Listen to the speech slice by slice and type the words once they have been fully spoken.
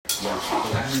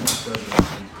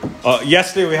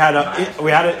Yesterday we had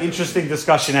an interesting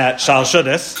discussion at Shal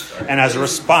Shuddis, and as a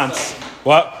response,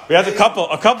 we had a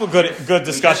couple good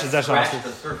discussions at Shal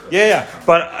Shuddis. Yeah.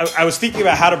 But I was thinking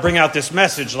about how to bring out this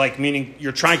message, like meaning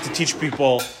you're trying to teach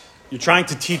people. You're trying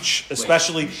to teach,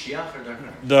 especially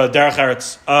the Derech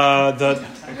Eretz, the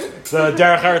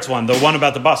Derech Eretz one, the one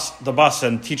about the bus,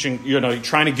 and teaching. You're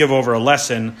trying to give over a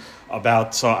lesson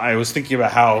about. So I was thinking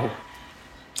about how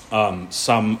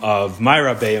some of my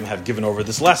Rabbeim have given over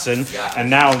this lesson, and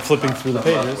now I'm flipping through the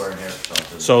pages.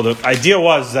 So the idea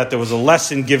was that there was a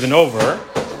lesson given over.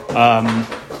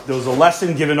 There was a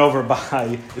lesson given over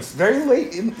by. It's very late.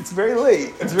 It's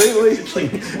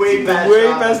way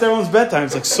past everyone's bedtime.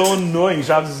 It's like so annoying.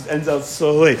 Shabbos ends out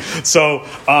so late.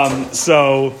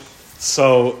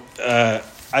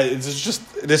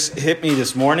 This hit me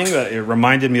this morning. It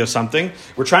reminded me of something.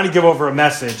 We're trying to give over a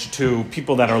message to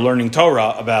people that are learning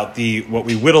Torah about what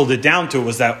we whittled it down to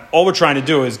was that all we're trying to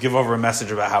do is give over a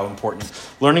message about how important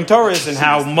learning Torah is and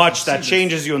how much that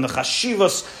changes you and the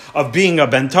chashivas of being a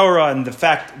ben Torah and the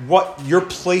fact what your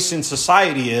place in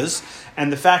society is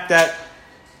and the fact that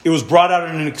it was brought out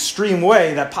in an extreme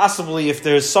way that possibly if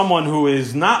there's someone who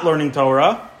is not learning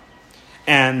Torah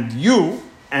and you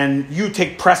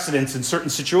take precedence in certain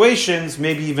situations,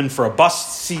 maybe even for a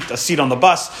seat on the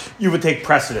bus, you would take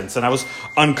precedence. And I was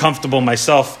uncomfortable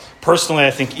myself. Personally,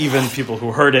 I think even people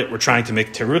who heard it were trying to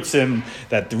make terutzim,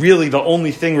 that really the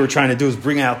only thing we were trying to do is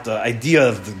bring out the idea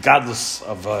of the godless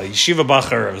of yeshiva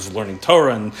bacher, I was learning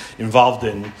Torah and involved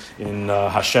in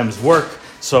Hashem's work.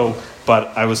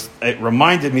 But it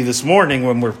reminded me this morning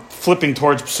when we're flipping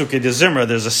towards Pesukei de Zimra,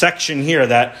 there's a section here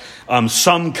that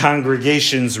some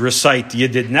congregations recite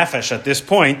Yedid Nefesh at this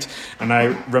point, and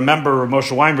I remember Moshe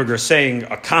Weinberger saying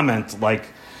a comment like,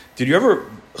 did you ever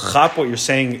chap what you're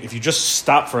saying, if you just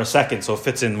stop for a second, so it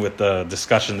fits in with the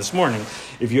discussion this morning,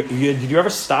 did you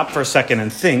ever stop for a second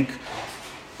and think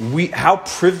how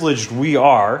privileged we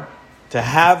are to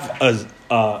have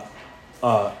a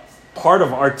part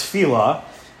of our tefillah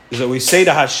is that we say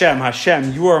to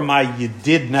Hashem, you are my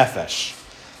Yedid Nefesh.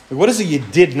 Like, what is a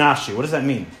Yedid Nashi? What does that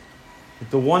mean? Like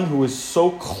the one who is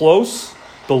so close,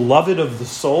 beloved of the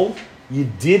soul,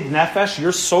 Yedid Nefesh,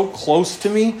 you're so close to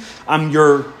me, I'm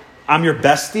your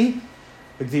bestie.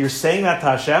 Like you're saying that to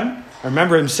Hashem. I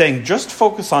remember him saying, just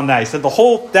focus on that. He said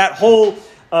that whole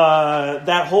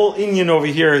inyan over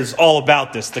here is all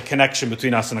about this, the connection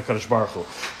between us and the HaKadosh Baruch Hu.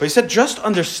 But he said, just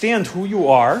understand who you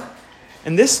are.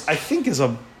 And this, I think, is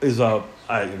a. You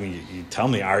tell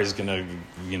me Ari's gonna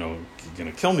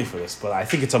kill me for this, but I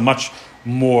think it's a much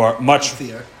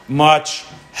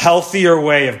healthier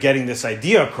way of getting this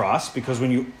idea across. Because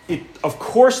of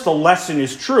course, the lesson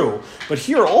is true, but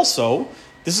here also,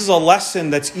 this is a lesson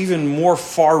that's even more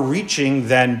far-reaching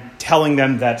than telling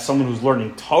them that someone who's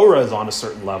learning Torah is on a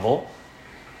certain level.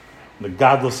 The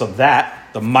godless of that,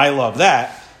 the Maila of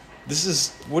that. This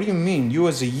is, what do you mean? You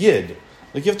as a Yid.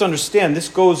 Like you have to understand, this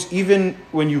goes even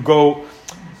when you go,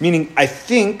 meaning I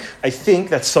think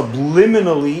that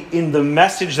subliminally in the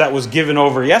message that was given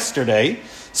over yesterday,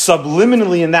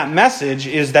 subliminally in that message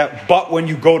is that, but when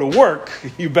you go to work,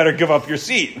 you better give up your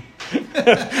seat.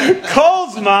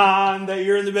 Kolzman, that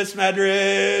you're in the best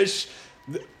medrash.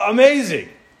 Amazing.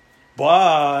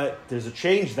 But there's a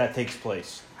change that takes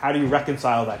place. How do you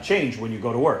reconcile that change when you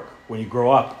go to work, when you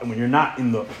grow up, and when you're not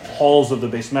in the halls of the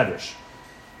base medrash?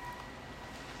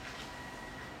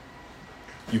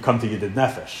 You come to Yedid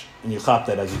Nefesh, and you chap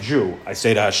that as a Jew. I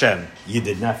say to Hashem,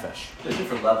 Yedid Nefesh. There's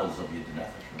different levels of Yedid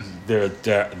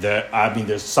Nefesh.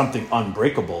 There's something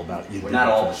unbreakable about Yedid Nefesh. We're not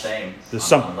all the same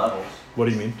on levels. What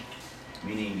do you mean?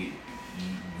 Meaning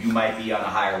you might be on a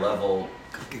higher level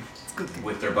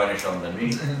with their Bnei Shalom than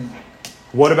me.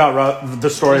 What about the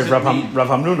story of Rav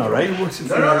Hamnuna, right? No,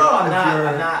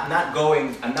 I'm not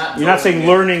going. You're not saying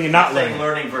learning and not learning. I'm saying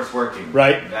learning versus working.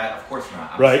 Right. That, of course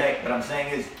not. Right. I'm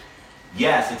saying is,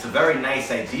 yes, it's a very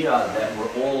nice idea that we're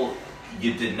all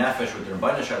Yedid Nefesh with their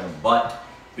Bnei Shalom, but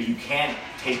you can't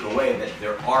take away that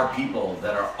there are people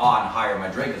that are on higher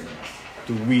madrigas than us.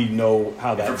 Do we know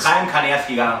how that's... If Chaim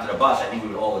Kanievsky got onto the bus, I think we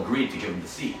would all agree to give him the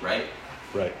seat, right?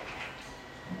 Right.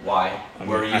 Why?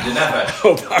 Where are you Yedid Nefesh?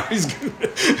 Oh, Ari's good.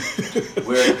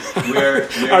 Where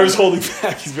Ari's holding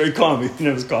back. He's very calm. He didn't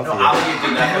have his coffee. No, I'm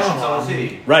Yedid Nefesh in Salt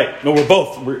City. Right. No, we're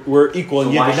both. We're equal in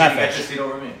Yedid Nefesh. Why should you get your seat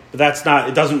over me? But that's not...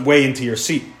 It doesn't weigh into your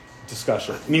seat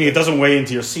discussion. Meaning it doesn't weigh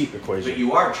into your seat equation. But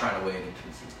you are trying to weigh it into the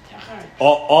seat.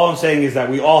 All I'm saying is that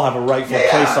we all have a rightful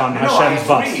place on Hashem's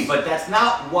bus. I agree, but that's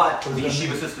not what the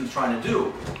yeshiva system's trying to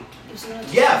do.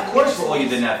 Yeah, of course we're all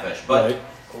Yedid Nefesh, but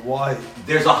why?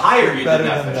 There's a higher Yedid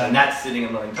Nefesh, and that's sitting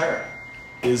in learning Torah.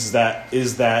 is that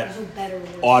There's a better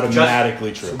word.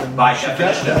 automatically true? By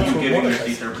definition, you giving your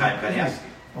seat to Chaim Kanievsky.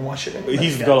 And why should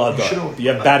He's Galador.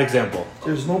 You have bad example.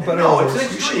 There's no better No, or it's worse. an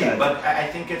We should extreme, have. but I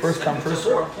think it's First come, it's first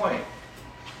an important point.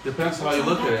 Depends on how you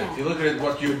look at it. If you look at it,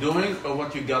 what you're doing or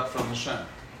what you got from Hashem.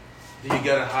 Do you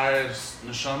get a higher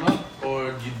neshama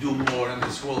or do you do more in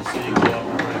this world so you go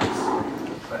up in ranks?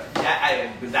 But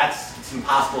it's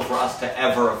impossible for us to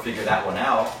ever figure that one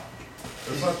out.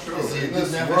 That's not true. See, In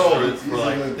this this nefesh world, for- it's for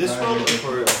like- easy to this world dive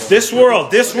or into.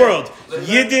 This world.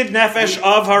 Yidid nefesh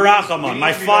of harachamon.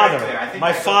 My father.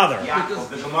 My father. Yaakov,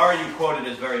 the Gemara you quoted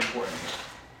is very important.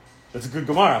 That's a good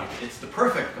Gemara. It's the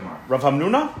perfect Gemara. Rav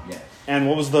Hamnuna? Yes. And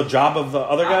what was the job of the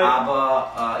other guy?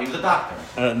 Abba, he was a doctor.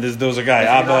 There was a guy, Was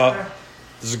he a Abba. doctor?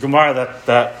 There's a Gemara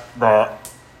that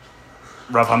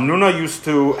Rav Hamnuna used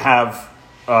to have,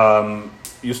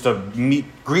 meet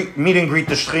and greet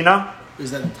the Shechina.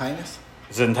 Is that in Tainus?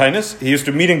 Is it in Tainus? He used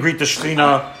to meet and greet the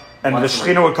Shechina, and the Once a Shechina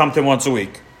week. would come to him once a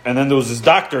week. And then there was this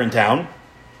doctor in town,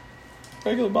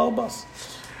 regular balabas,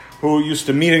 who used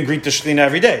to meet and greet the Shechina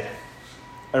every day.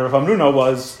 And Rav Hamnuna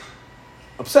was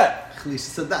upset.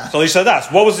 Chalisha Sadat. Chalish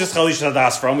Sadas. What was this Chalish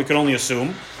Sadas from? We can only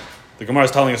assume. The Gemara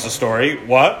is telling us a story.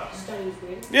 What?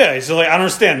 Yeah, he's like, I don't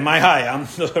understand. I'm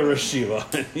the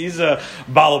Rashiva. He's a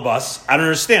balabas. I don't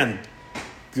understand.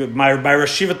 My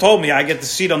Rashiva told me I get the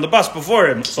seat on the bus before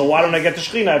him, so why don't I get the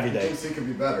Shechina every He day? thinks he could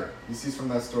be better. He sees from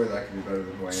that story that could be better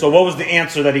than who I am. So what was the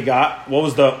answer that he got? What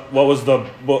is the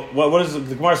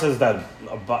Gemara says that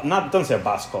it doesn't say a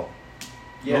bas kol.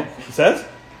 Yeah. It says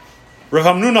Rav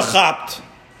Hamnuna chapt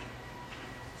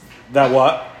that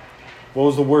what? What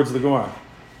was the words of the Gemara?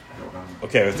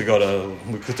 Okay, we have to go to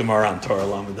Likutei Moharan, Torah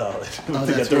Lamed Dalet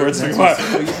to get the words of the Gemara.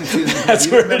 That's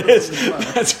where it is.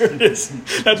 That's where it is.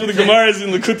 That's where the Gemara is in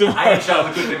Likutei I ain't Moharan.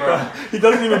 shot the Gemara. He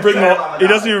doesn't even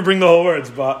bring the whole words,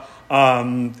 but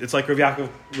it's like Rav Yaakov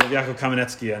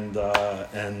Kamenetsky and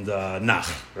Nach,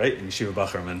 right? And Yeshiva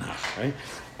Bachram and Nach, right?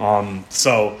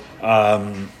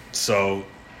 So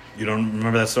you don't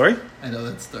remember that story? I know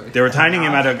that story. They were tining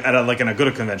him at a like an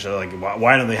Aguda convention. Like,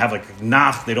 why don't they have like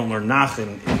Nach? They don't learn Nach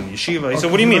in yeshiva. He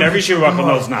said, "What do you mean? Every yeshiva Bachram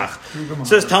knows Nach." He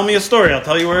says, "Tell me a story. I'll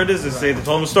tell you where it is." They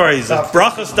told him a story. He said,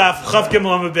 "Bracha staf chav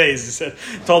gimel amud beis." He said,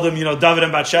 told him, David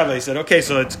and Bathsheba. He said, "Okay,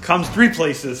 so it comes three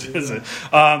places, is it?"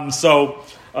 So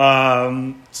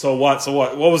what?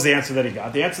 What was the answer that he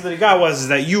got? The answer that he got was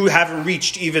that you haven't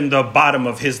reached even the bottom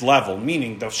of his level,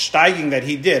 meaning the steiging that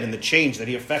he did and the change that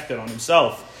he effected on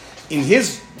himself in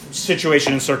his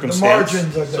situation and The circumstance.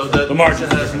 margins are So different. that The margin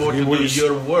has more to do with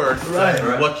your worth Right.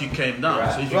 than what you came down.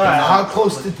 Right. So if you Right, come how down,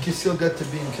 close did Kisil get to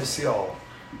being Kisil?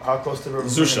 How close did Rav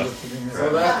Zusha. Hamnuna get to being So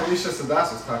that Alicia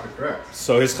Sadas was kind of correct.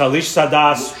 So his Chalish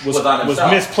Sadas Was on was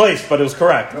himself. misplaced, but it was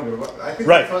correct. No, but I think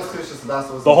Right. the first Alicia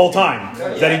Sadas was The whole time. Yeah.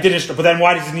 That he didn't, but then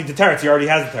why does he need the teretz? He already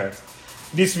has the teretz.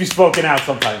 It needs to be spoken out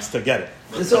sometimes to get it.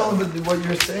 This only, what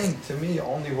you're saying to me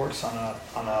only works on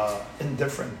a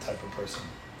indifferent type of person.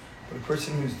 But a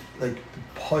person who's like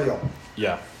poyo,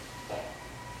 Yeah.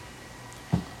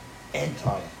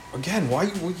 anti. Again, why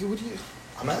what do you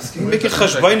I'm asking. make it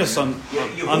cheshbonus on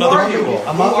Who other are you? people?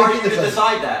 I'm Who not are making you the to fact.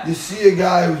 decide that? You see a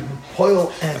guy who's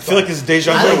poyo anti. I feel like it's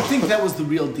deja I don't vu. think that was the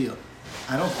real deal.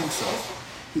 I don't think so.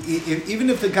 Even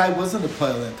if the guy wasn't a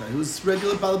Poilenta, he was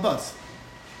regular balabas.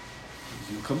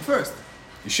 You come first.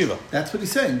 Yeshiva. That's what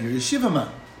he's saying. You're a yeshiva man.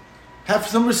 Have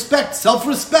some respect,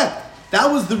 self-respect. That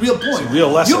was the real point. a real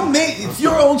lesson. It's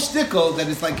your own shtickle that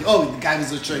it's like, oh, the guy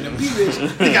was a Shoyna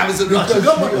Pirish, the guy was a Rosh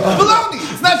Hashanah.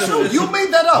 Baloney! It's not true. You made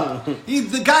that up.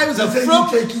 The guy was That's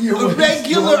like you taking your a words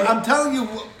regular. slowly. I'm telling you,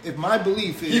 if my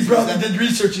belief is He probably that, did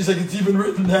research. He's like, it's even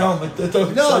written down. Like that.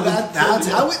 no, that's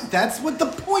how it. That's what the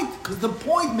point. Because the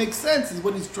point makes sense. Is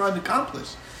what he's trying to accomplish.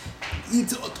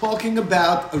 He's talking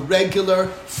about a regular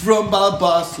from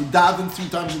Balabas who davens 3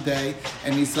 times a day,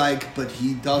 and he's like, but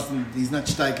he doesn't. He's not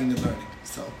steiking and learning.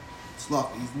 So, it's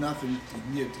luck. He's nothing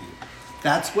near to you.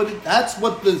 That's what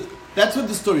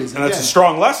the story is. And that's a Again,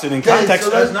 strong lesson in Okay, context. so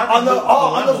that's- There's nothing on the to do with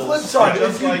on the flip side,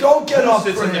 Just if you like don't get who up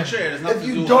sits for in the him, chair, there's nothing if to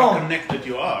you do with how don't, connected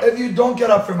you are. if you don't get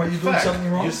up for him, are you doing Fact.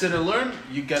 something wrong? You sit and learn,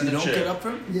 you get you the don't chair. get up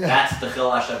for him. Yeah. That's the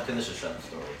Chil Hashem Kiddush Hashem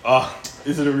story.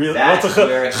 Is it a real? That's What's a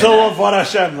where it chil of connects. what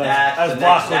Hashem? As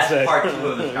Bach would That's say. part 2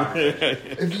 of this conversation.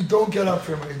 If you don't get up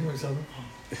for him, are you doing something?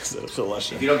 Is it a chil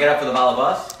Hashem? If you don't get up for the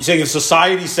balabas, You're saying if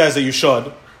society says that you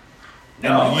should,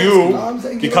 no. and you, No, I'm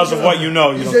saying because don't of get what up. you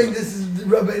know, you He's don't. saying this is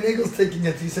Rabbi Nagel's taking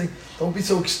it. He's saying don't be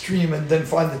so extreme and then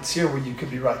find the tzir where you could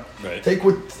be right. Right. Take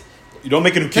what. You don't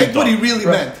make it a Take what he kid. really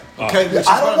Right. meant. Okay, which is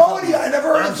I don't what know I'm what he. I never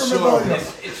heard I'm it from sure. Rebbe.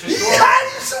 It's for Yeah,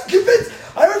 sure. you're so convinced.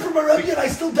 I heard from a Rebbe and I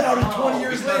still doubt it 20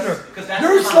 years because- later. because that's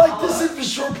You're not like, how- this is for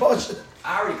sure Pasha.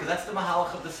 Ari, because that's the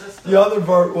mahalach of the system. The other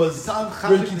part was It's on Chafik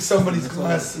breaking B'Sissim, somebody's that's all.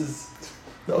 glasses.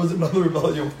 That was another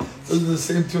rebellion. Those are the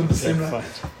same two in the same Yeah, night.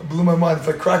 fine. It blew my mind. If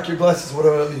I crack your glasses, what do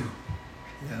I owe you?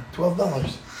 Yeah.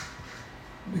 $12.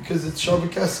 Because it's Shabbat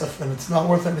Kesef and it's not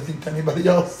worth anything to anybody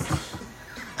else.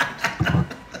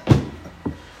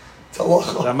 It's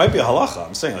halacha. That might be a halacha.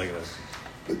 I'm saying like this.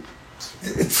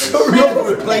 It's so real.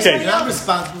 Replacement. Okay. You're not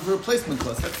responsible for replacement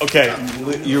costs. That's Okay,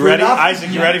 you We're ready, not-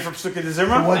 Isaac? You ready for Psukkah de For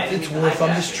Zimra? what I it's mean, worth I on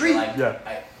the get it, street. but, like, Yeah.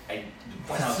 the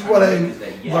point I was This is trying what to I make is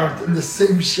that, yeah, learned in the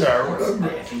same shower. of course,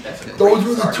 Remember? I think that's a Those great were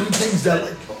the starting two point. things that,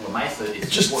 like, But Lamaisa, it's it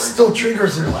just important still to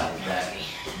triggers me. realize that you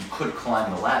could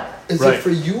climb the ladder. Is Right. it for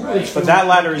you or Right. it's for But that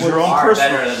ladder is your You own are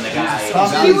personal. better than the guy.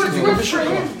 Stop You using would the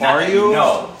machine. Are you?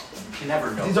 No. You can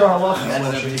never know. These are halachas. That's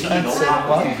Whatever the you key. can't No say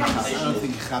problem. what. I don't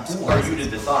think Chaps Who are you to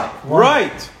decide?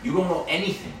 Right. You don't know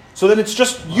anything. So then it's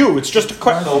just you. It's just a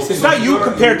it's not you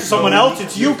compared to someone else.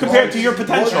 It's you compared to your What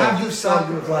potential. did you sell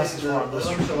your glasses for on this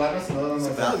street?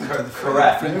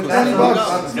 Correct. $20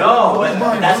 bucks. No, What's but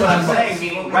mine? that's what I'm $20 saying.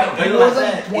 Meaning, right? You Oil know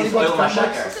that Hashem 20 is bucks Oil comes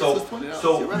Hashem. back? So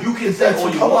you can It's say that all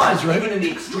you $2, want. right? Even in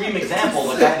the extreme example,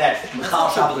 the guy that Michal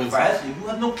Shabbos B'Hesed, you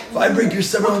have no clue. If I break your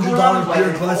 $700 pair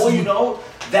of glasses, all you know,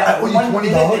 I that owe you one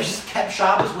minute that $20. he kept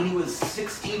Shabbos when he was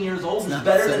 16 years old is Not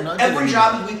better than $700. every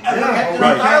Shabbos we've ever kept in Right.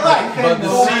 our entire life. But the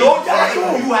So seed-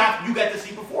 you get to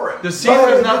see before it. The seed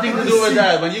has nothing to do with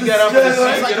that. When you get up for the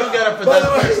seed, you don't get up for By that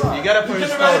the way, person. You get up for You his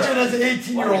can imagine Torah. as an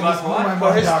 18-year-old, this blew my mind.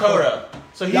 For his Yaakov. Torah.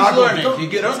 So he's Yaakov, learning. don't-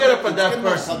 You don't get up for that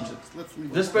person. Subjects. Let's leave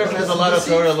it. This person has a lot of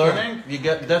Torah learning. You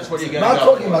get. That's what you get. Not up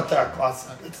talking for. about that class.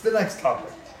 It's the next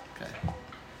topic. Okay.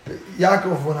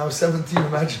 Yaakov, when I was 17,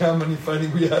 imagine how many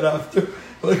fighting we had after.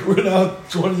 Like we're now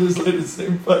 20 years later,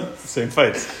 same fight. Same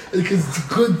fights. Because it's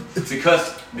good. It's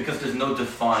Because there's no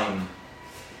defined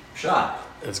shot.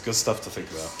 It's good stuff to think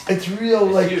about. it's real.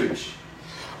 It's Like huge.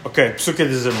 Okay, Psukkah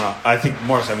de Zimra. I think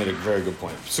Morris, I made a very good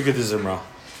point. Psukkah de Zimra.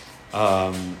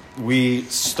 We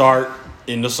start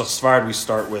in Nusach Sfard. We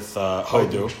start with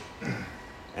Hodu,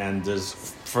 and there's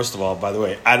first of all, by the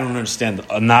way, I don't understand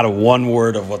not a one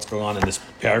word of what's going on in this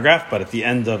paragraph. But at the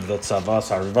end of the Tzavas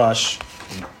Harivash,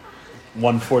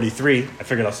 143, I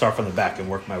figured I'll start from the back and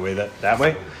work my way that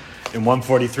way. In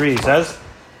 143, he says,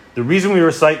 the reason we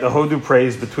recite the Hodu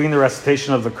praise between the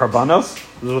recitation of the Karbanos,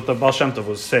 this is what the Baal Shem Tov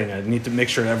was saying. I need to make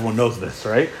sure everyone knows this,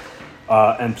 right?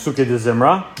 And Psukkah de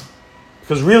Zimra,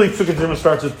 because really Psukkah de Zimra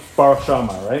starts with Baruch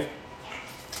Shammah, right?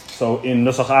 So in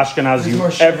Nusach Ashkenaz, you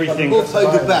everything We'll play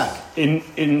the back. in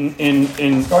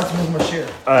starts with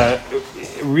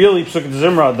Mashiach. really Psukkah de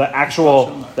Zimra, the actual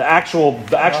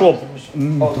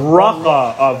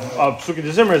bracha of Psukkah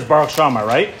de Zimra is Baruch Shammah,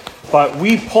 right? But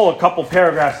we pull a couple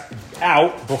paragraphs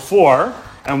out before,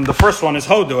 and the first one is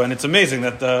Hodu, and it's amazing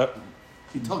that the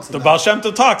Baal Shem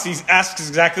Tov talks. He asks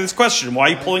exactly this question: why are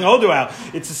you pulling Hodu out?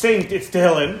 It's the same. It's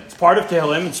Tehillim. It's part of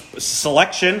Tehillim. It's a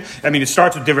selection. I mean, it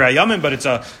starts with Divrei Hayamim, but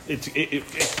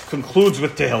it concludes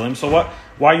with Tehillim. So what?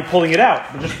 Why are you pulling it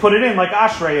out? But just put it in like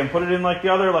Ashrei and put it in like the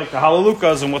other, like the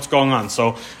Halalukas and what's going on.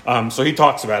 So he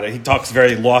talks about it. He talks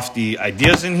very lofty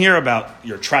ideas in here about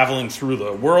you're traveling through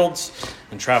the worlds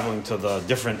and traveling to the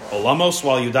different olamos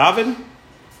while you daven.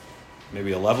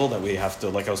 Maybe a level that we have to,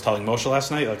 like I was telling Moshe last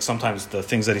night, like sometimes the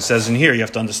things that he says in here, you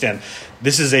have to understand,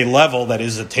 this is a level that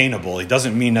is attainable. It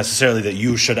doesn't mean necessarily that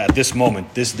you should, at this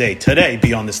moment, this day, today,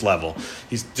 be on this level.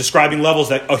 He's describing levels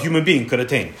that a human being could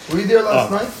attain. Were you there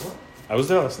last night? I was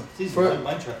there last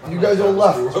night. You guys all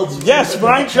left. Yes,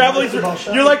 mind traveling through.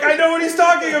 You're like, I know what he's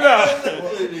talking about.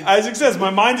 Isaac says, my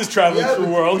mind is traveling Yeah, through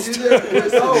but worlds. Were you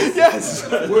there? Yes.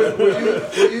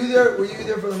 Were you there? Were you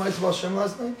there for the Ma'aseh Baal Shem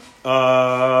last night?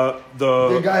 The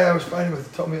The guy I was fighting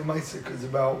with told me a Ma'aseh because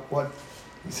about what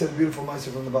he said. A beautiful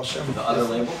Ma'aseh from the Baal Shem. The other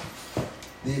label?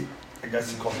 I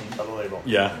guess he called it the other label.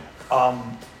 yeah.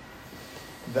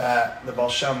 That the Baal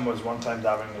Shem was one time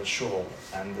davening in a shul,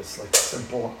 and this like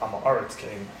simple Amaretz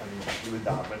came and he would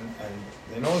daven, and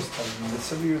they noticed that in the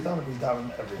city he would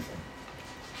daven everything.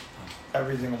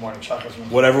 Every single morning, Shachas.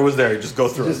 Whatever was there, you just go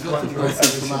through Just it. went through it every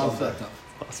single day.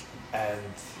 Awesome. And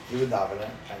he would daven it,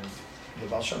 and the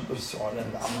Baal Shem Tov saw it,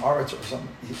 and Amaretz or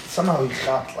something. Somehow he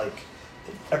got like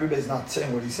everybody's not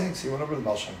saying what he's saying, so he went over to the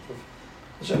Baal Shem Tov.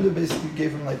 Baal Shem Tov basically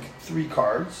gave him like 3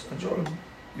 cards and showed him.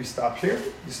 You stop here,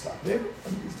 you stop there,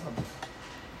 and you stop there.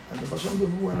 And the Baal Shem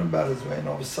Tov went about his way, and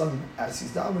all of a sudden, as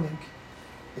he's davening,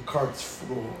 the cards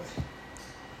flew away.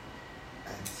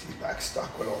 And he's back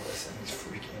stuck with all this, and he's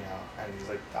freaking out, and he's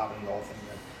like davening the whole thing.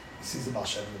 And he sees the Baal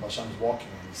Shem, and the Baal Shem is walking,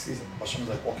 and he sees him. The Baal Shem is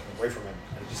like walking away from him,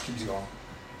 and it just keeps going.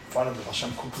 Finally, the Baal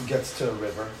Shem quickly gets to a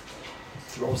river,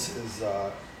 throws his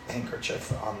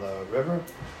handkerchief on the river,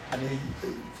 and he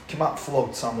came out,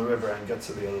 floats on the river, and gets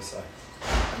to the other side.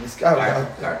 And this guy,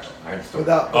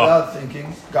 without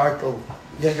thinking,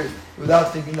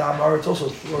 without thinking, the Amaretz also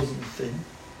throws in the thing,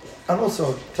 and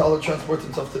also teletransports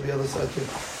himself to the other side too.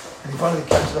 And he finally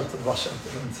catches up to the Baal Shem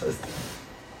Tov and says,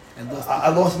 I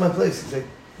lost my place. He's like,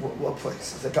 what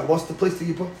place? He's like, I lost the place to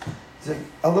Yippah. He's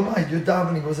like, Elamai, you're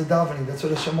davening. It was a davening. That's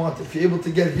what Hashem wanted. If you're able to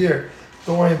get here,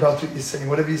 don't worry about what you're saying.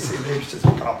 Whatever you say, maybe it's just a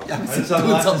compliment. Yeah,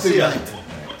 doing something right.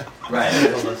 Right.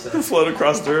 Float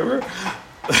across the river.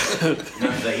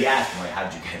 No, so he asked me,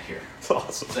 how'd you get here? That's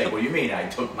awesome. It's like, what do you mean? I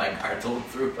took my car, told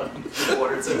through the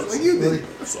water. What you did.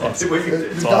 That's awesome. What you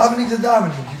did. Davening's a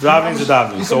davening. Davening's a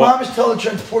davening. You So can always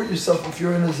teletransport yourself if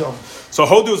you're in the zone. So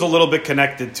Hodu is a little bit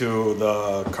connected to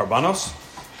the Karbanos.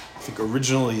 I think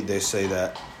originally they say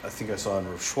that, I think I saw in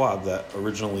Rav Schwab that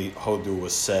originally Hodu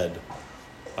was said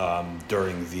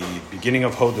during the beginning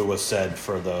of Hodu was said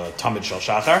for the Tamid Shel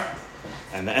Shachar,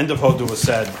 and the end of Hodu was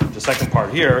said, the second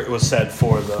part here, it was said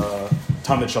for the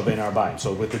Tamid Shel Bein Arbaim.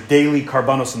 So with the daily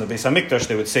Karbanos in the Beis HaMikdash,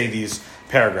 they would say these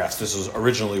paragraphs. This is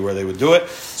originally where they would do it.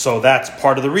 So that's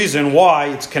part of the reason why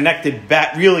it's connected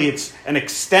back. Really, it's an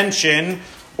extension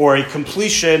or a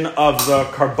completion of the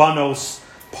Karbanos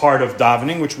part of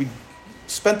davening, which we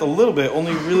spent only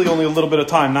a little bit of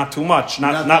time, not too much,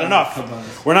 not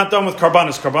enough. We're not done with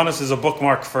Karbanos. Karbanos is a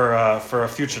bookmark for a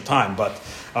future time, but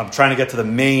I'm trying to get to the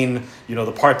main,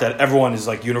 the part that everyone is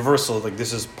like universal. Like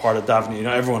this is part of davening.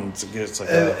 Everyone. It's like.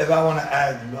 If I want to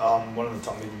add, one of the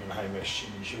Talmidim in Haimish,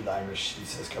 in Yeshiva Haimish, he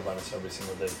says Karbanos every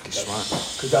single day because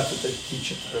that's what they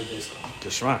teach in 3 days.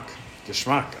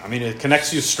 Geshmak. I mean, it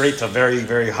connects you straight to very,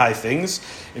 very high things.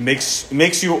 It makes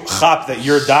you chap that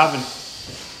you're davening.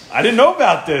 I didn't know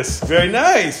about this. Very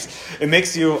nice. It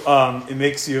makes you.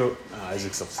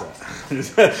 Isaac's upset.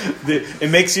 It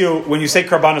makes you, when you say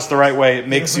Karbanos the right way, it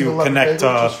makes you connect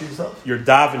your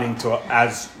davening to,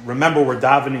 remember we're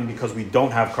davening because we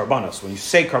don't have Karbanos. When you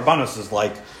say Karbanos is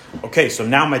like, okay, so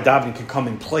now my davening can come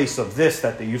in place of this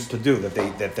that they used to do,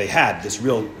 that they had, this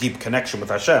real deep connection with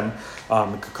Hashem,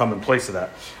 it could come in place of that.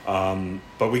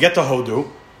 But we get to Hodu,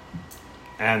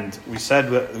 and we said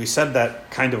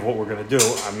that kind of what we're going to do.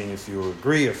 I mean, if you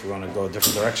agree, if we want to go a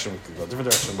different direction, we could go a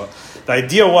different direction. But the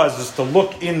idea was just to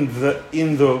look in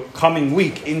the coming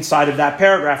week inside of that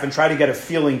paragraph and try to get a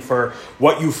feeling for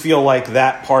what you feel like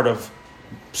that part of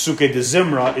Psukei de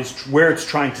Zimra is, where it's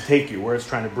trying to take you, where it's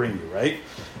trying to bring you, right?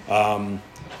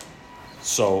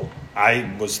 So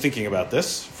I was thinking about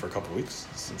this for a couple of weeks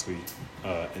since we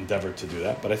endeavored to do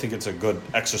that, but I think it's a good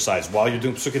exercise while you're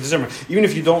doing Psukei de Zimra. Even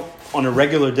if you don't, on a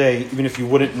regular day, even if you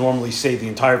wouldn't normally say the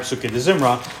entire Psukei de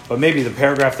Zimra, but maybe the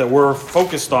paragraph that we're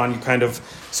focused on, you kind of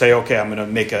say, okay, I'm going to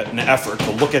make an effort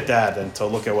to look at that and to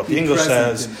look at what the English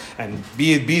says and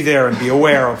be there and be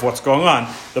aware of what's going on.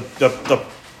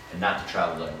 And not to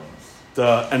travel the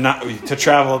ones. And not to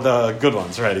travel the good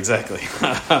ones, right? Exactly.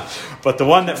 But the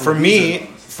one that for me,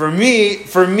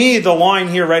 the line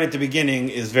here right at the beginning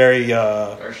is very,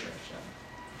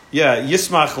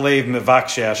 Yismach Leiv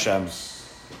Mevakshe Hashem.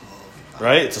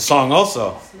 Right? It's a song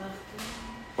also,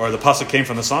 or the pasuk came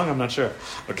from the song. I'm not sure.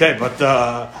 Okay, but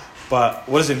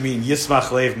what does it mean? Yismach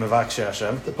Leiv Mevakshe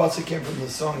Hashem. The pasuk came from the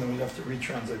song, then we'd have to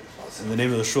retranslate the pasuk. And the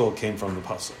name of the shul came from the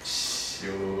pasuk.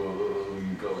 You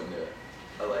go in there.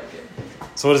 I like it.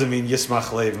 So what does it mean?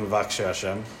 Yismach Leiv Mevakshe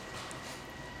Hashem.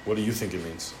 What do you think it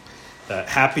means? That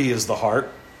happy is the heart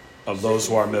of those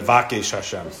who are mevakesh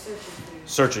Hashem,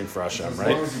 searching for Hashem,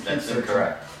 right? That's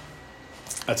incorrect.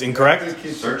 That's incorrect?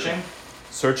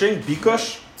 Searching?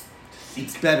 Bikush?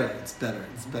 It's better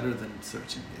than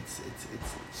searching. It's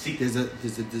there's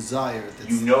a desire.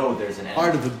 That's there's an end.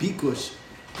 Part of a bikush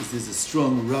is there's a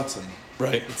strong ratzon.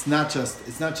 Right. It's not just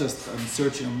I'm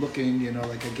searching, I'm looking,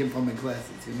 like I came from my glasses,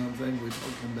 you know what I'm saying?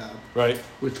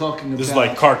 We're talking about This is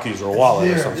like car keys or a wallet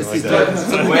or something like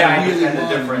that. The way I understand the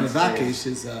difference Mevakesh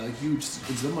is a huge,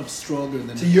 it's so much stronger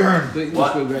than to yearn. The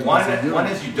English way of writing. One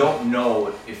is you don't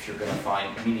know if you're going to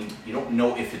find, meaning you don't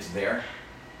know if it's there,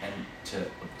 and to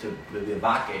the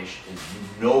Mevakesh is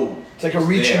it's like a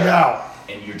reaching out,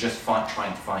 and you're just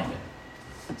trying to find it.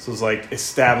 So it's like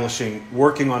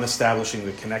working on establishing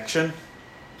the connection.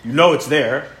 You know it's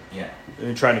there. Yeah. And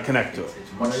you're trying to connect to it.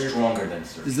 It's much stronger than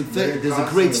searching. There's a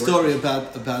great story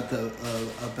about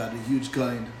a huge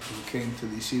guy who came to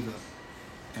the yeshiva,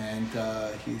 and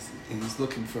he's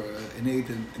looking for an aid,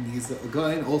 and he's a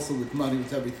guy also with money,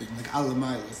 with everything, like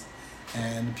Alamilas,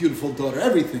 and a beautiful daughter,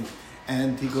 everything.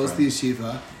 And he goes to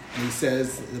yeshiva, and he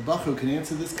says, the Bachur can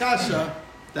answer this kasha.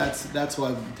 That's why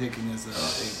I'm taking as a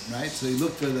aid, right? So he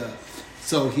looked for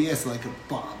So he has like a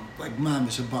bomb, like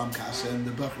mamish a bomb kasha, and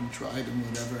the Bachrim tried and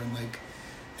whatever,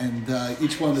 and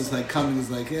each one is like coming, is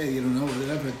like, hey, you don't know,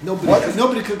 whatever.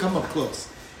 Nobody could come up close.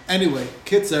 Anyway,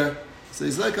 Kitzer, so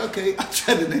he's like, okay, I'll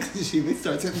try the next yeshiva. He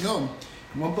starts heading home.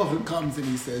 And one Bachrim comes and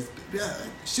he says, yeah,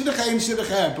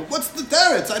 but what's the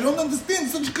teretz? I don't understand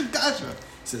such a good kasha. He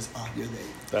says, oh, you're late.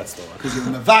 That's the one. Because you're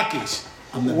Mavakish.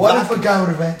 What if a guy would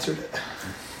have answered it?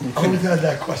 I always had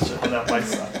that question. That might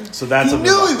suck. So that's He a knew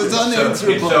he mevakish. was So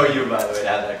unanswerable. you, by the way, to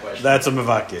have that question. That's a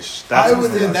mevakish. I That's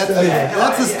would have said it.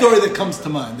 That's a story that comes to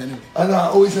mind, anyway. I know, I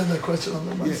always had that question on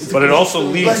the mind. but it also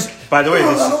leads. Like, By the way,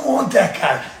 no, this I don't want that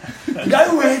guy. The guy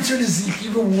who answered is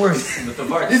even worse. But the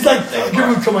Var- He's like, give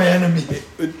him to my enemy.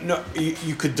 no,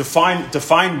 you could define a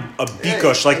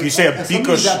bikush like you say a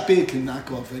Somebody bikush. that big can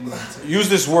knock off any answer. Use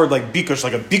this word like bikush,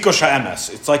 like a bikush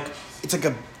ha'emes. It's like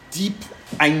a deep.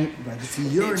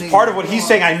 It's part of what he's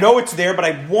saying. I know it's there, but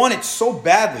I want it so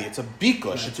badly. It's a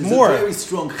bikush. It's There's more a very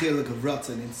strong chilik of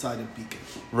ratzon inside of Bika.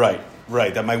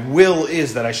 right. That my will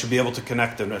is that I should be able to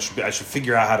connect them. I should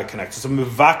figure out how to connect. It's a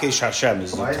mevakesh Hashem.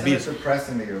 Is Why to isn't be. it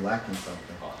depressing that you're lacking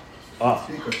something? Ah.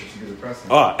 Because it should be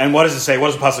depressing. And what does it say? What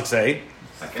does the pasuk say?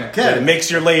 Okay. That it makes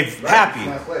your lave Right, happy. It's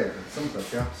not flavor. It's something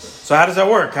the opposite. So how does that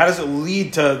work? How does it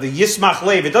lead to the Yismach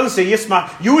Lev? It doesn't say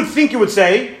Yismach. You would think it would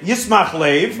say Yismach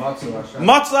Lev. Matzu Hashem.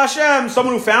 Matzah Hashem,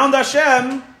 someone who found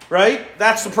Hashem, right?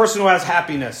 That's the person who has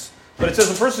happiness. But it says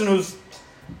a person who's.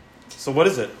 So what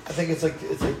is it? I think it's like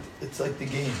the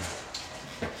game.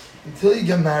 Until you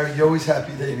get married, you're always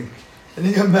happy dating. And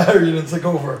you get married, and it's like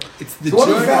over. It's the So when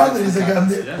he journey found it, that's he's the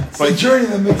like, Yeah. it's the journey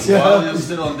that makes you While you're happy.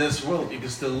 still on this world, you can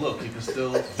still look. You can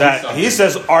still. do That something. he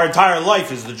says our entire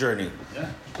life is the journey. Yeah.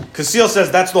 Kasil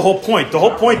says that's the whole point. The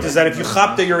whole point is that if you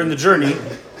chap that you're in the journey,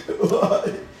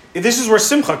 this is where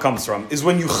simcha comes from. Is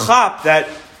when you chap that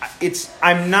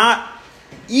I'm not,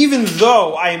 even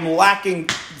though I am lacking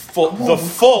the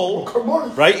full,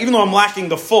 right? Even though I'm lacking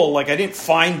the full, like I didn't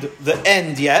find the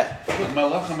end yet. But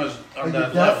malachim is on Like that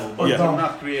the death level, or but you're dumb.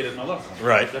 not created malachim.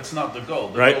 Right. That's not the goal.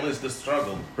 The Right. goal is the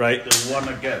struggle. Right. The one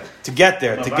to get. To get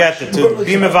there, to be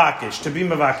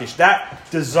mevakish.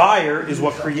 That desire is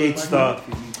what creates the.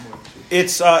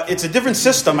 It's a different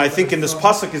system. I think in this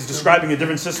pasuk is describing a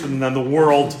different system than the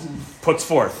world puts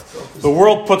forth. The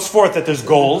world puts forth that there's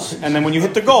goals, and then when you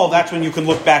hit the goal, that's when you can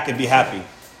look back and be happy.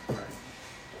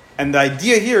 And the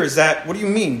idea here is that, what do you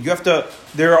mean? You have to.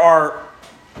 There are.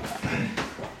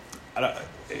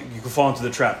 You can fall into the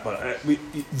trap, but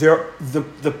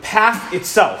the path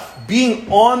itself,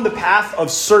 being on the path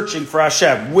of searching for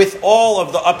Hashem with all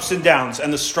of the ups and downs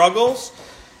and the struggles,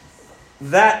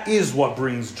 that is what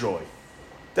brings joy.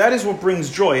 That is what brings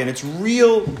joy, and it's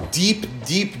real deep,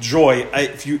 deep joy.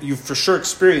 If you for sure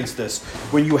experienced this,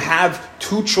 when you have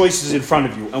two choices in front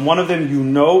of you, and one of them you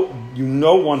know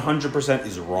 100%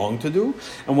 is wrong to do,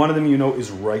 and one of them you know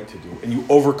is right to do, and you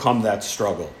overcome that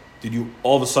struggle. Did you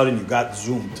all of a sudden you got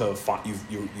zoomed to find,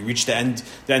 you reached the end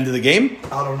of the game?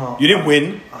 I don't know. You didn't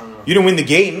win. I don't know. You didn't win the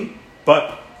game,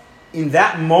 but in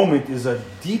that moment is a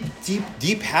deep, deep,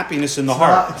 deep happiness in the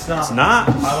heart. It's not. It's not.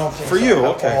 I don't think for so you.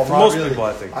 at Okay. all. For Not most really. people,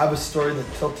 I think. I have a story that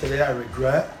till today I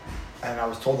regret, and I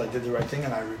was told I did the right thing,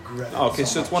 and I regret it. Oh, okay,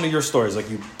 so much. it's one of your stories. Like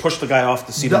you pushed the guy off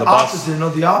the seat The of the bus, opposite. No,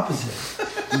 the opposite.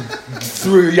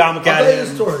 threw your yarmulke I'll at tell you the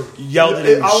him, story. yelled at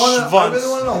him, I really want to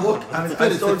schwanz. know. Look, I mean, It's I good.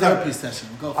 It's still a therapy session.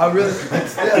 Go for I it. really,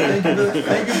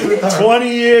 thank you for the time. 20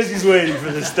 years he's waiting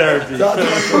for this therapy.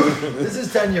 This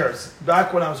is 10 years.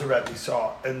 Back when I was a Rebbe,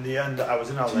 so in the end, I was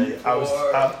in LA. I was,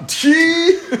 Gee.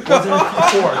 it wasn't a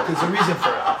T4. There's a reason for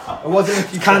it. It wasn't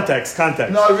a T4. Context.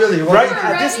 No, really. It wasn't Right a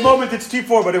at this moment, it's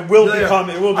T4, but it will become.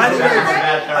 It will become.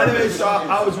 Anyway, so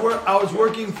I was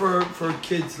working for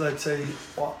kids. Let's say,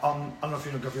 well, I don't know if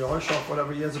you know Gabriel Hirschhoff,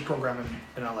 whatever. He has a program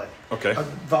in LA. Okay. A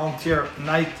volunteer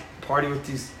night party with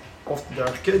these often there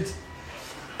are kids,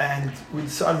 and we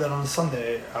decided that on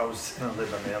Sunday I was in LA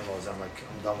by my elbows. I'm like,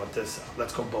 I'm done with this.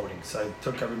 Let's go boating. So I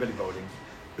took everybody boating.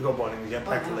 We go boating. We get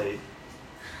back late.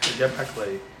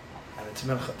 And it's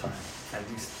mincha time. And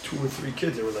these 2 or 3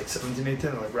 kids, they were like 17,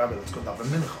 18, they're like, Rabbi, let's go down to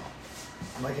mincha.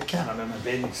 I'm like, I can't. I'm in my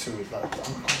bathing suit. Like, I'm not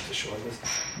going to show this.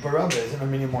 But Rabbi, isn't a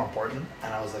meaning more important?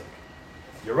 And I was like,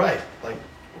 you're right. Like,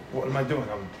 what am I doing?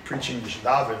 I'm preaching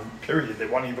Yishadav, period. They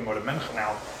want to even go to mincha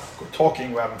now. We're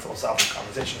talking, we're having philosophical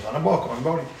conversations on a boat, going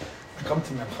boating. I come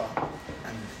to mincha,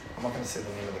 and I'm not going to say the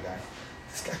name of the guy.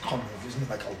 This guy comes and gives me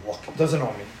like a look. Doesn't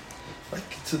know me.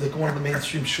 Like, to one of the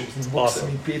mainstream shows and looks Awesome.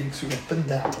 at me, bathing suit up and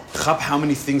down. Chap, how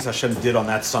many things Hashem did on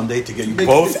that Sunday to get you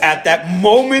both at that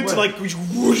moment, Wait. like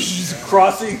whoosh,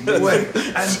 crossing. Wait,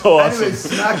 and so awesome. anyway,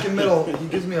 smack in the middle, he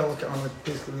gives me a look, and I'm like,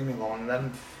 basically leave me alone. And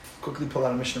then quickly pull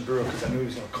out a Mishnah Berurah because I knew he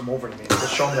was going to come over to me and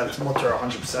just show me that it's mutter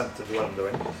 100% to do what I'm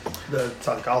doing. The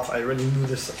Tzaddik Alpha, I already knew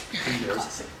this like 2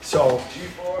 years. So,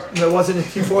 no, it wasn't a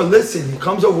T4. Listen, he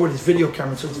comes over with his video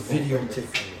camera, so it's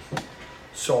videotaping me.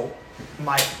 So,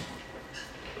 my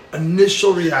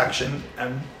initial reaction,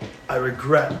 and I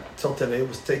regret till today,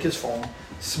 was take his phone,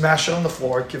 smash it on the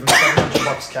floor, give him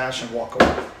 $700 cash, and walk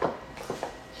away.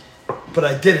 But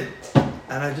I didn't.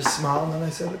 And I just smiled and I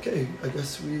said, okay, I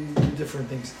guess we do different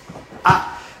things.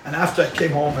 And after I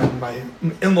came home and my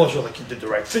in-laws were like, you did the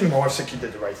right thing, Morsik, you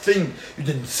did the right thing, you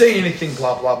didn't say anything,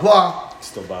 blah, blah, blah. It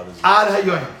still bothers me.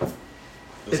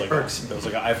 It irks me. It was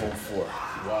like an iPhone 4.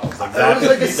 Wow. It was like It was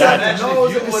like a 7. No,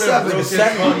 it was like a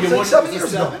 7. It was 7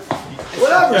 years ago.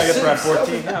 Whatever. Yeah, I guess we're at 6,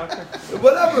 14 7. now. Okay.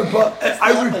 Whatever, but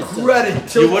I regret it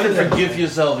till You wouldn't today. forgive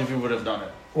yourself if you would have done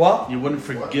it. What? You wouldn't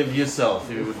forgive yourself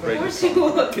if you would break Of your course phone. you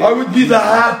would. I would be the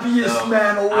happiest No.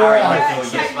 man alive.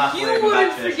 Alright, You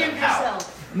wouldn't forgive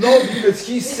yourself. No, because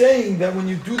he's saying that when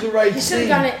you do the right You should've thing.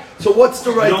 done it. So what's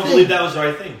the right You don't thing? believe that was the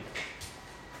right thing?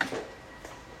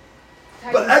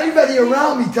 But everybody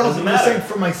around me tells Doesn't me the matter. same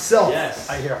for myself. Yes.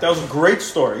 I hear. That was a great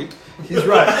story. He's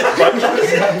right. He's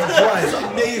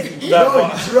right. Amazing. No,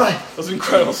 he's right. That was an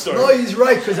incredible story. No, he's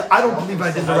right because I don't believe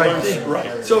I did the right thing.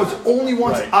 Right. So it's only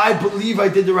once Right. I believe I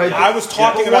did the right thing. I was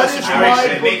talking But about what a if situation. my-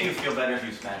 Should it make you feel better if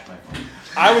you smash my phone?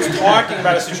 I was talking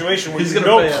about a situation where He's you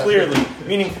gonna know pay out. clearly,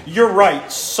 meaning you're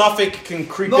right, Suffolk can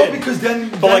creep No, in. because then.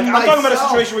 But like, I'm talking about a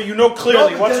myself- situation where you know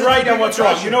clearly No, but what's then right it's a and what's bigger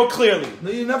wrong. question. You know clearly.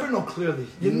 No, you never know clearly.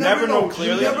 You never know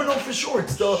clearly? You never know for sure.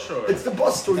 It's the Sure. it's the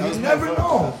bus story. That You was my never vote.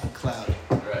 know. Cloud.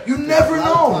 Right. You never A lot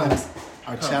know. of times,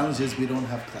 our challenge is we don't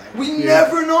have cloud. We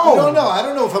never know. We don't know. I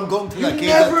don't know if I'm going to You that cave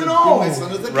never to know. bring my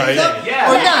son to the Right. cave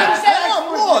Yeah. or Yeah. not.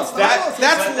 I'm lost. That's But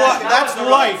that's not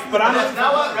life. what the- But I'm that's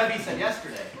not what Rebbe said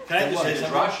yesterday. Can I just say In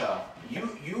something? Russia,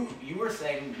 you were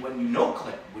saying when you know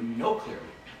clearly.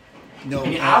 No,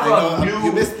 And I know. Avram knew-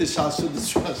 You missed the Shashu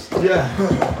Trust. Yeah.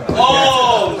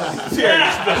 Oh!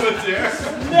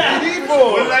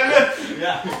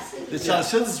 Yeah. The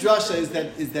Shashudas Drasha is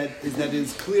that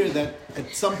it's clear that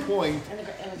at some point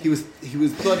he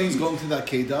thought he was going to the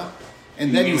Akedah,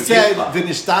 and then he said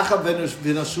V'nishtacha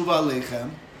v'nashuva aleichem,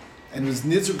 and it was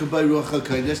Nitzur Kabay Ruach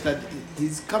HaKodesh that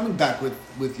he's coming back with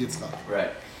Yitzchak.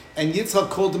 Right. And Yitzchak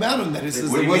called him out on that. He says,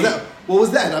 What do you "What was mean? that? What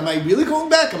was that? Am I really going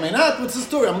back? Am I not? What's the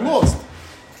story? I'm lost."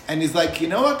 And he's like, "You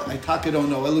know what? I don't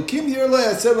know. Elokim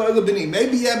Yirleh, I said Bini.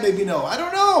 Maybe yeah, maybe no. I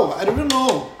don't know. I don't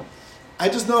know. I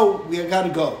just know we got to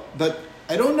go, but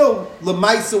I don't know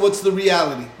Lamaisa. What's the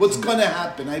reality? What's going to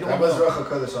happen? I don't That was know." Ruach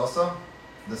HaKodesh also?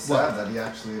 The What? sad that he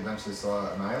actually eventually saw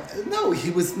Anaya? No, he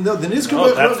was no. The Nizkar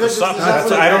No, that's the stuff.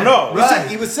 That's, I don't know. Right.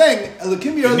 He was saying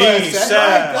Elokim Yirleh. B'ni, I said,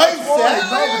 said. I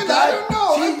said, No, I don't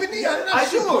know. See, B'ni, I'm not I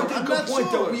think sure. Quentin I'm could not point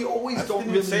sure. that we always I don't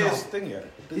didn't really even say know. his thing yet.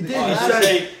 He did. Oh, He you said,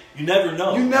 say you never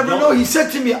know. you never don't- know. He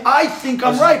said to me, I think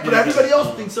I'm right, but everybody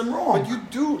else thinks I'm wrong. But you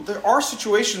do. There are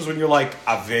situations when you're like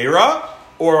Avera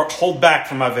or hold back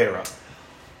from Avera.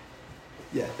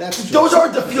 Yeah, that's true. Those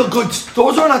aren't the feel good.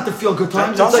 Those are not the feel good That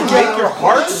times. doesn't It's like, make your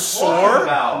heart What are you sore. talking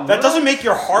about? That doesn't make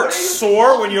your heart What are you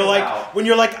sore when you're talking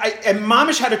like about? and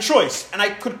Mamish had a choice, and I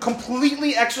could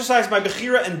completely exercise my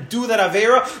bechira and do that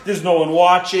avera. There's no one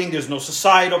watching. There's no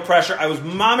societal pressure. I was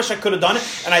Mamish. I could have done it,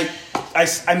 and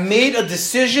I made a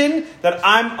decision that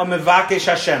I'm a mevakesh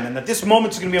Hashem, and that this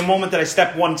moment is going to be a moment that I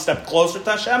step one step closer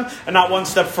to Hashem and not one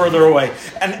step further away.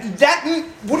 And that,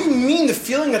 what do you mean? The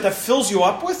feeling that fills you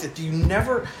up with it? Do you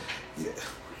never?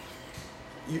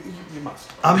 You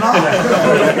must. I'm not.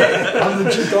 I'm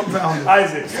legit dumbfounded.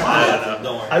 Isaac.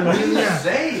 Don't worry. I really What are you am.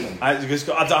 saying?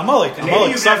 Amalek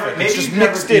Maybe you've suffer. never- It's maybe just you've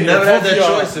mixed never- in. You never had that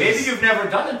Irvuvia. choice. Maybe you've never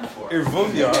done it before.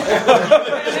 Irvuvia.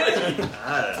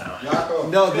 Yaakov.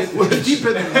 No, it's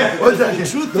deeper than that. What's that? The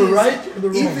truth The is, right or the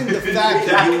wrong? even the fact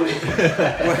that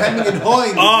you were hemming and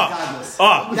hawing regardless.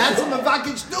 That's what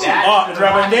Mavakish do. That-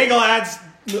 Rabbi Nagel adds,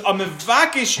 a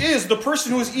mevakish is the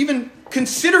person who is even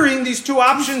considering these two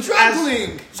options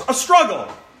struggling. as a struggle.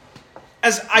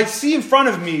 As I see in front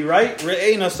of me, right?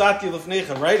 Re'ei nasati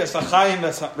lefnecha, right? Asachayim,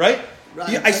 right? Right.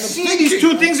 Yeah, And I I'm see thinking, these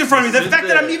two things in front of me. The Sit fact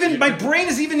that there. I'm even, my brain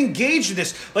is even engaged in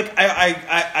this. Like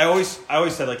I always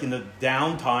said, like in the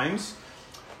down times,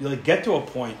 you like get to a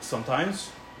point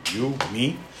sometimes,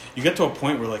 me, you get to a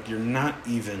point where like you're not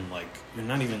even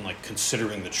like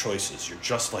considering the choices. You're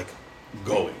just like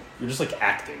going. You're just like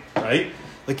acting, right?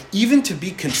 Like even to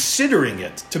be considering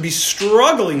it, to be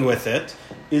struggling with it,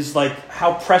 is like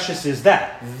how precious is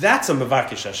that? That's a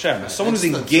mevakish Hashem. Someone who's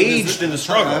engaged in the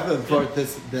struggle. I have a part that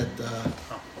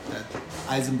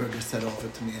Eisenberger said over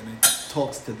to me, and it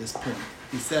talks to this point.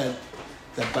 He said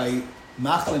that by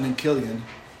Machlin and Killian,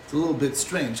 it's a little bit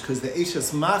strange because the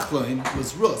Eishes Machloin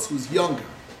was Rus, who was younger.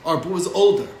 Arba was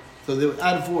older, so they were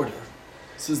out of order.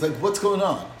 So it's like, what's going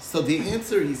on? So the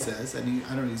answer, he says, and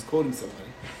I don't know, he's quoting somebody.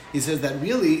 He says that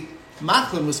really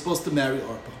Machlon was supposed to marry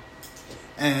Arba,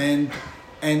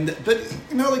 but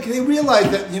like they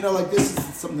realized that like this is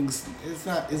something. It's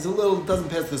a little doesn't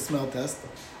pass the smell test.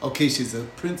 Okay, she's a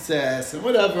princess and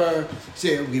whatever.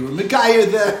 We were Megayah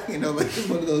there, like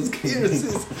one of those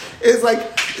cases. It's like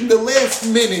in the last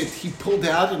minute he pulled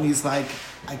out and he's like,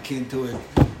 I can't do it.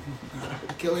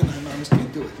 Killian, I just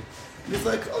can't do it. And he's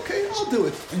like, okay, I'll do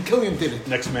it. And Killian did it.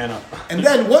 Next man up. And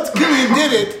then once Killian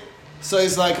did it, so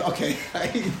he's like, okay,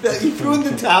 he threw in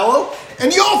the towel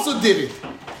and he also did it.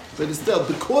 But still,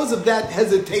 because of that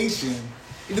hesitation,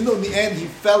 even though in the end he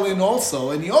fell in also,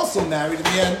 and he also married in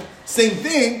the end, same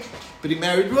thing, but he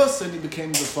married Rus and he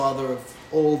became the father of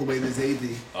all the way to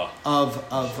Zaidi of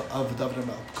David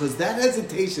HaMelech. Because that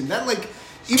hesitation,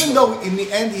 even though in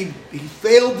the end he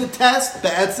failed the test,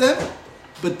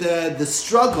 but the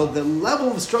struggle, the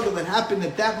level of struggle that happened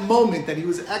at that moment that he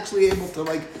was actually able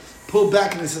to pull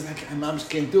back and he says, I just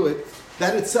can't do it.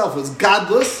 That itself was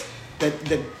godless, that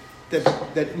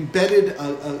embedded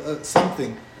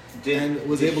something and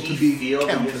was able to be feel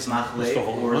counted. Yismach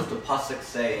or is the pasuk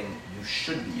saying you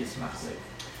should be Yismach Lev?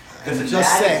 I'm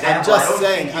just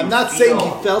saying. I'm not saying he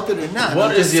felt it or not.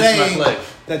 What I'm is just saying Yismach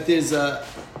Lev? that there's a.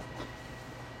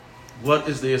 What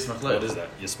is the Yismach Lev? What is that?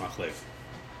 Yismach Lev.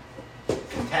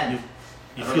 Content.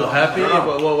 You feel happy?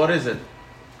 What is it?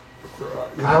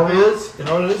 You know what it is? You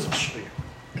know what it is? I'll show you.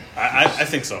 I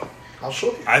think so. I'll show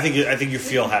you. I think you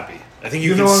feel happy. I think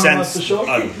you know can what I'm about sense to show?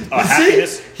 a You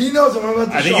happiness. See? He knows what I'm about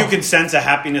to show. I think you can sense a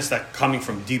happiness that coming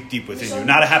from deep within you,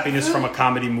 not a happiness from a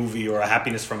comedy movie or a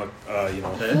happiness from a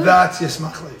That's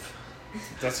Yismach Lev.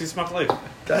 That's Yismach Lev.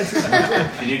 That's Yismach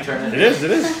Lev. Can you turn it?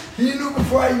 It is. He knew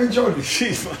before I even showed you.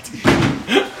 Jeez,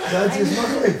 That's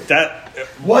Yismach Lev.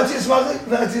 What's Yismach Lev?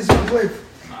 That's Yismach Lev.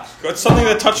 It's something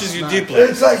that touches you deeply.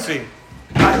 It's like, See.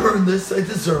 I earned this, I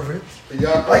deserve it,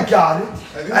 Yeah, I got it,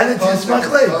 and it's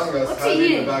Yismach Lev. What's he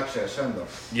eating?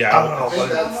 Yeah. I don't know, but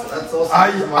That's also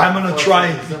I'm going to try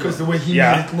it because the way he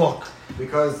made it look.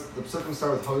 Because the psukim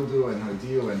start with Hodu and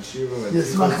Hodiu and Shiru and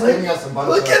Yismach it's Lev. giving us a bunch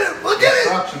Look of at it.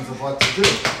 instructions of what to do.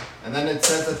 And then it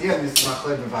says at the end, Yismach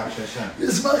Lev Mevakshe Hashem.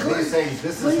 Yismach And he's Lev. saying,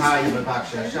 this is how you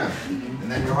Mevakshe Hashem. And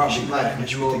then your heart will be glad you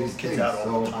do all these things.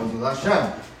 So, Hodu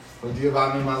Hashem. Hodu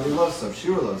V'amim Alilosov,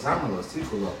 Shirulo, Zamulo,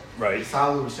 Sikulo. Right.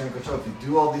 Salu B'Shem Kachot. If you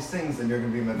do all these things, then you're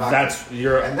going to be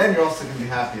Mevakshe. And then you're also going to be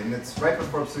happy. And it's right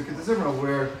before Psukkah D'Zimra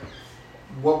where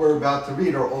what we're about to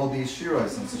read are all these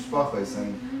shiros and sishpachos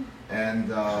and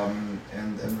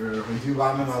Hodu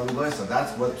V'amim Alilosov.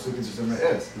 That's what Psukkah D'Zimra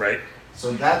is. Right.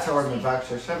 So that's how our Mevakshe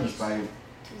Hashem is, by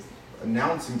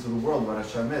announcing to the world what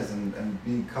Hashem is and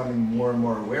becoming more and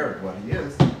more aware of what He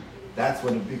is. That's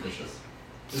what a bikush is.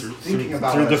 Just thinking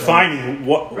about through what defining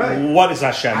what is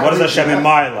Hashem, How what is do we do Hashem in that?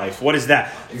 my life, what is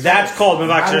that? Exactly. That's called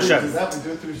Mevakshe How do we do Hashem. that? We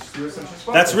do it through shiros and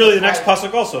shishpachos. That's really the next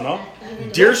pasuk also, no?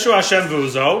 Dirshu Hashem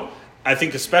v'uzo. I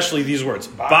think especially these words.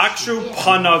 Bakshu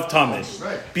panav tamid.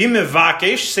 Right. Be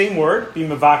mevakesh, same word. Be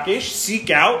mevakesh, seek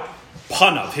out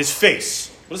panav, his face.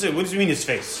 What does it mean, his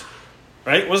face?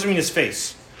 Right? What does it mean, his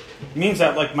face? It means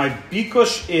that my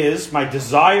bikush is, my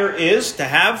desire is to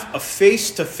have a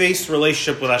face-to-face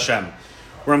relationship with Hashem,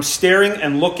 where I'm staring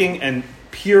and looking and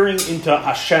peering into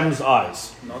Hashem's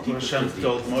eyes. Not when Hashem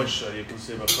told Moshe, you can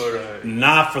see Bechorah.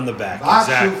 Not from the back. Bakshu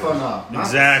Exactly. panav. Not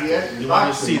Exactly. to see it, You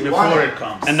want to bakshu. see it You before want it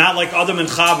comes. And not like Adam and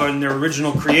Chava in their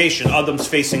original creation. Adam's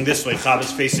facing this way,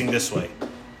 Chava's facing this way.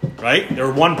 Right? They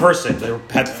were one person. They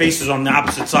had faces on the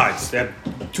opposite sides. They had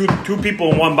two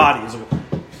people in one body.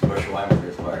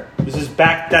 This is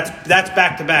back. That's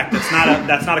back to back.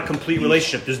 That's not a complete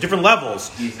relationship. There's different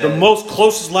levels. The most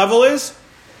closest level is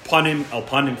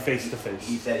panim face to face.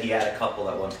 He said he had a couple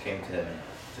that once came to him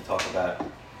to talk about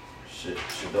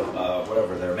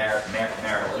whatever their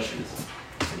marital issues.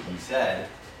 So he said,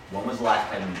 when was the last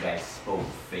time you guys spoke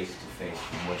face to face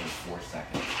for more than 4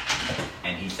 seconds?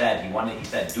 And he said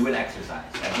do an exercise.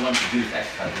 Everyone should do this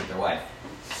exercise with their wife.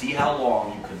 See how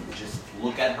long you can just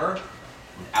look at her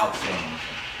without saying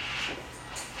anything.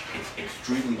 It's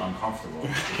extremely uncomfortable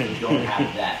if you don't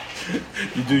have that.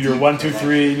 You do your 1, 2,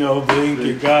 3, blink,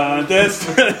 you got this.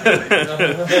 No,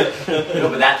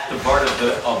 but that's the part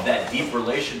of that deep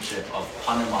relationship of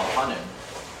panim al panim.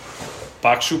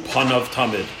 Bakshu panav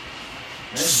tamid.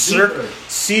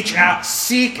 Seek out.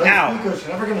 Because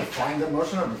you're never going to find it.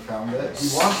 Moshe never found it. He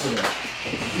wanted it.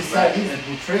 He said he's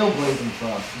trailblazing for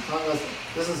us. He's telling us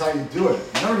this is how you do it.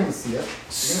 You're never going to see it. You're going to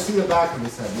see the back of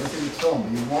his head. You're going to see the film,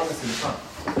 but you want to see the front.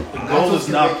 The goal is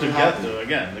not to get there.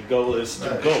 Again, the goal is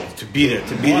to go. To be there,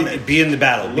 be in the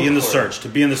battle, be in the search, to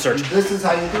be in the search. This is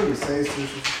how you do it. You say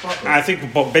I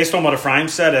think, based on what Ephraim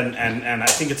said, and I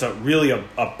think it's really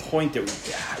a point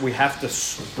that we have to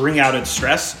bring out and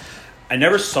stress. I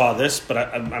never saw this, but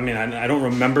I don't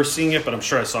remember seeing it, but I'm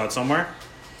sure I saw it somewhere.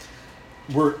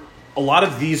 Where a lot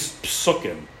of these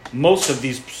psukim, most of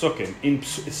these psukim,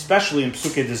 especially in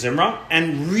Psukei de Zimra,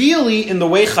 and really in the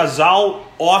way Chazal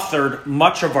authored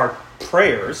much of our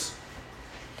prayers,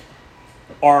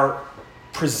 are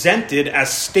presented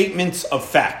as statements of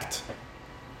fact.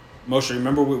 Moshe,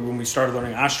 remember when we started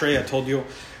learning Ashrei, I told you,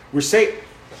 we say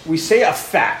a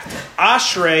fact.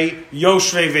 Ashrei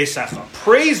Yoshvei Veisecha.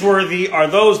 Praiseworthy are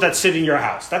those that sit in your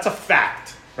house. That's a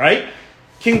fact, right?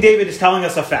 King David is telling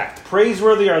us a fact.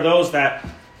 Praiseworthy are those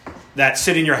that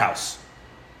sit in your house.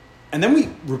 And then we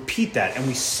repeat that and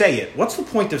we say it. What's the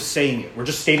point of saying it? We're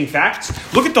just stating facts?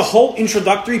 Look at the whole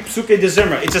introductory Psukei de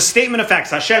Zimra. It's a statement of facts.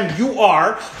 Hashem, you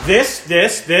are this.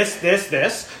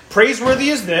 Praiseworthy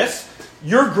is this.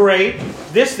 You're great.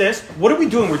 This. What are we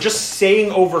doing? We're just saying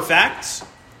over facts?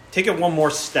 Take it one more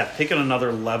step. Take it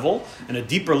another level. And a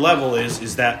deeper level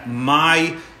is that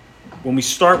when we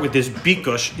start with this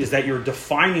bikush, is that you're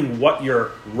defining what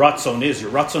your ratzon is.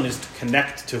 Your ratzon is to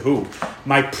connect to who?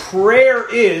 My prayer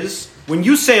is, when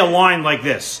you say a line like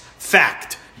this,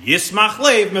 fact, Yismach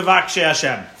Lev Mevakshe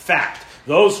Hashem, fact.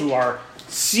 Those who are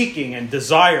seeking and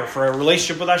desire for a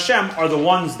relationship with Hashem are the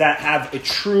ones that have a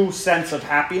true sense of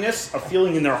happiness, a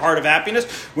feeling in their heart of happiness.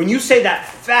 When you say that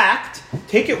fact,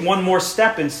 take it one more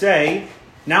step and say,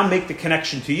 now make the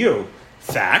connection to you.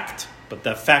 Fact. But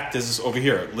the fact is over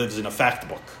here. It lives in a fact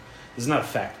book. This is not a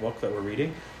fact book that we're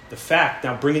reading. The fact,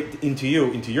 now bring it into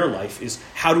you, into your life, is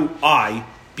how do I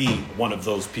be one of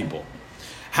those people?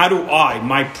 How do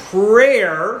my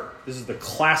prayer, this is the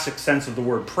classic sense of the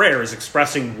word prayer, is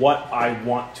expressing what I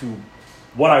want to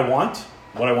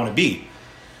be.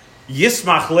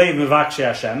 Yismach lev mevakshe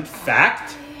Hashem,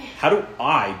 fact, how do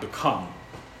I become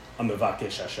a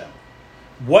mevakesh Hashem?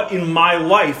 What in my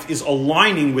life is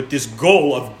aligning with this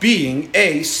goal of being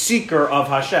a seeker of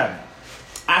Hashem?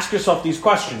 Ask yourself these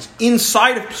questions.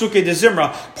 Inside of Psukei de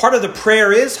Zimra, part of the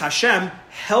prayer is, Hashem,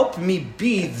 help me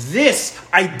be this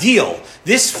ideal,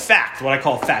 this fact, what I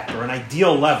call fact, or an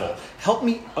ideal level. Help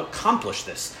me accomplish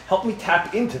this. Help me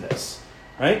tap into this.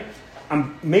 Right?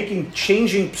 I'm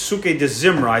changing Psukei de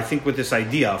Zimra, I think, with this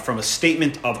idea from a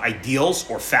statement of ideals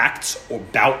or facts or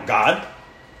about God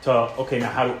to, okay, now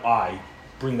how do I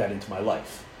bring that into my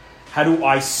life? How do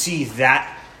I see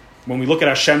that? When we look at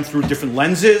Hashem through different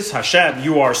lenses, Hashem,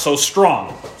 you are so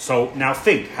strong. So now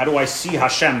think, how do I see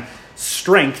Hashem's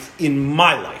strength in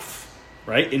my life,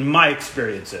 right? In my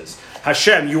experiences.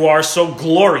 Hashem, you are so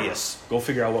glorious. Go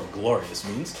figure out what glorious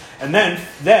means. And then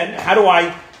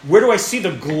where do I see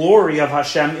the glory of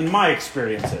Hashem in my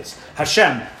experiences?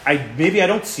 Hashem, maybe I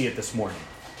don't see it this morning.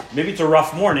 Maybe it's a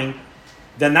rough morning.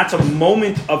 Then that's a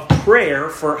moment of prayer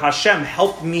for Hashem.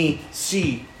 Help me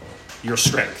see your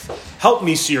strength. Help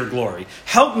me see your glory.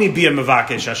 Help me be a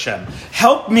mevakesh Hashem.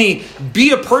 Help me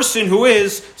be a person who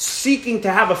is seeking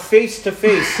to have a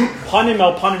face-to-face, panim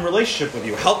el panim relationship with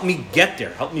you. Help me get there.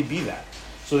 Help me be that.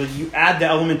 So that you add the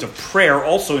element of prayer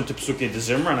also into Psukei de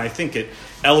Zimra, and I think it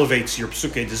elevates your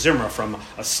Psukei de Zimra from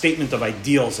a statement of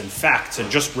ideals and facts and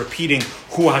just repeating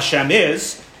who Hashem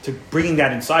is to bringing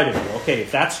that inside of you. Okay,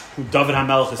 if that's who David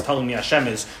HaMelech is telling me Hashem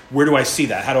is, where do I see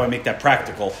that? How do I make that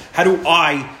practical? How do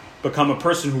I become a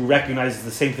person who recognizes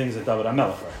the same things that David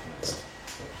HaMelech recognized?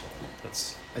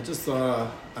 I just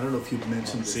thought, I don't know if you've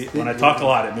mentioned this. See, when I talk a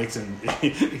lot, it makes him...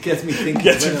 it gets me thinking.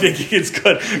 Gets you thinking it's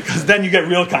good, because then you get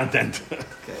real content.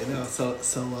 Okay, no, so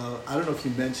I don't know if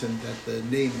you mentioned that the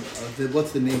name,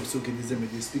 what's the name Psukei de Zimra?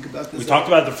 Did you speak about this? We talked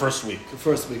about it the first week. The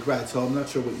first week, right. So I'm not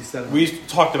sure what you said. We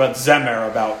talked about Zemer,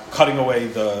 about cutting away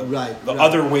the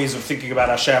other ways of thinking about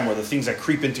Hashem, or the things that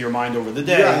creep into your mind over the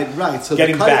day. Right. So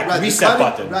getting back, reset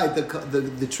button. Right,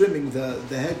 the trimming,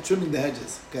 trimming the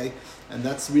hedges, okay? And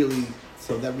that's really...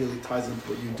 So that really ties into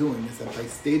what you're doing, is that by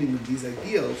stating these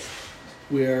ideals,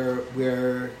 where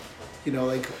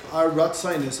like our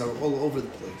ratzainis are all over the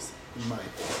place in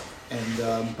life,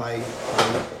 and by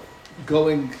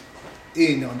going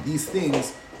in on these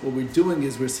things, what we're doing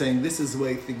is we're saying this is the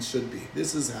way things should be.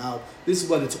 This is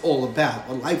what it's all about.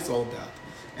 What life's all about,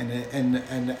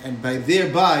 and by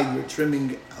thereby you're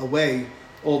trimming away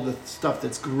all the stuff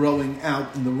that's growing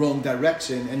out in the wrong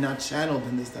direction and not channeled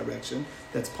in this direction.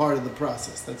 That's part of the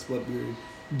process. That's what we're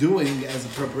doing as a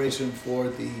preparation for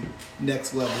the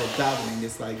next level of davening.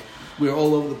 It's like we're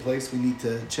all over the place. We need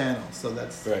to channel. So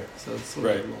that's right. So it's sort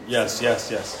right. of Yes.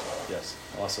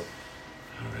 Awesome.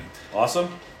 Awesome.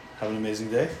 Have an amazing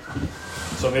day.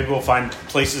 So maybe we'll find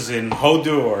places in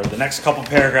Hodu or the next couple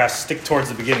paragraphs stick towards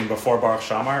the beginning before Baruch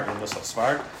Shamar in Nusach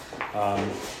Sfard.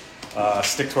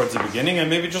 Stick towards the beginning and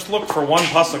maybe just look for one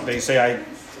pasuk that you say,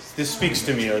 this speaks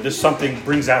to me, or this something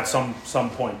brings out some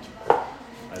point.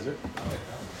 Isaac?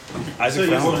 So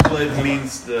Yisrael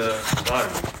means the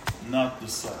body, not the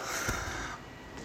soul.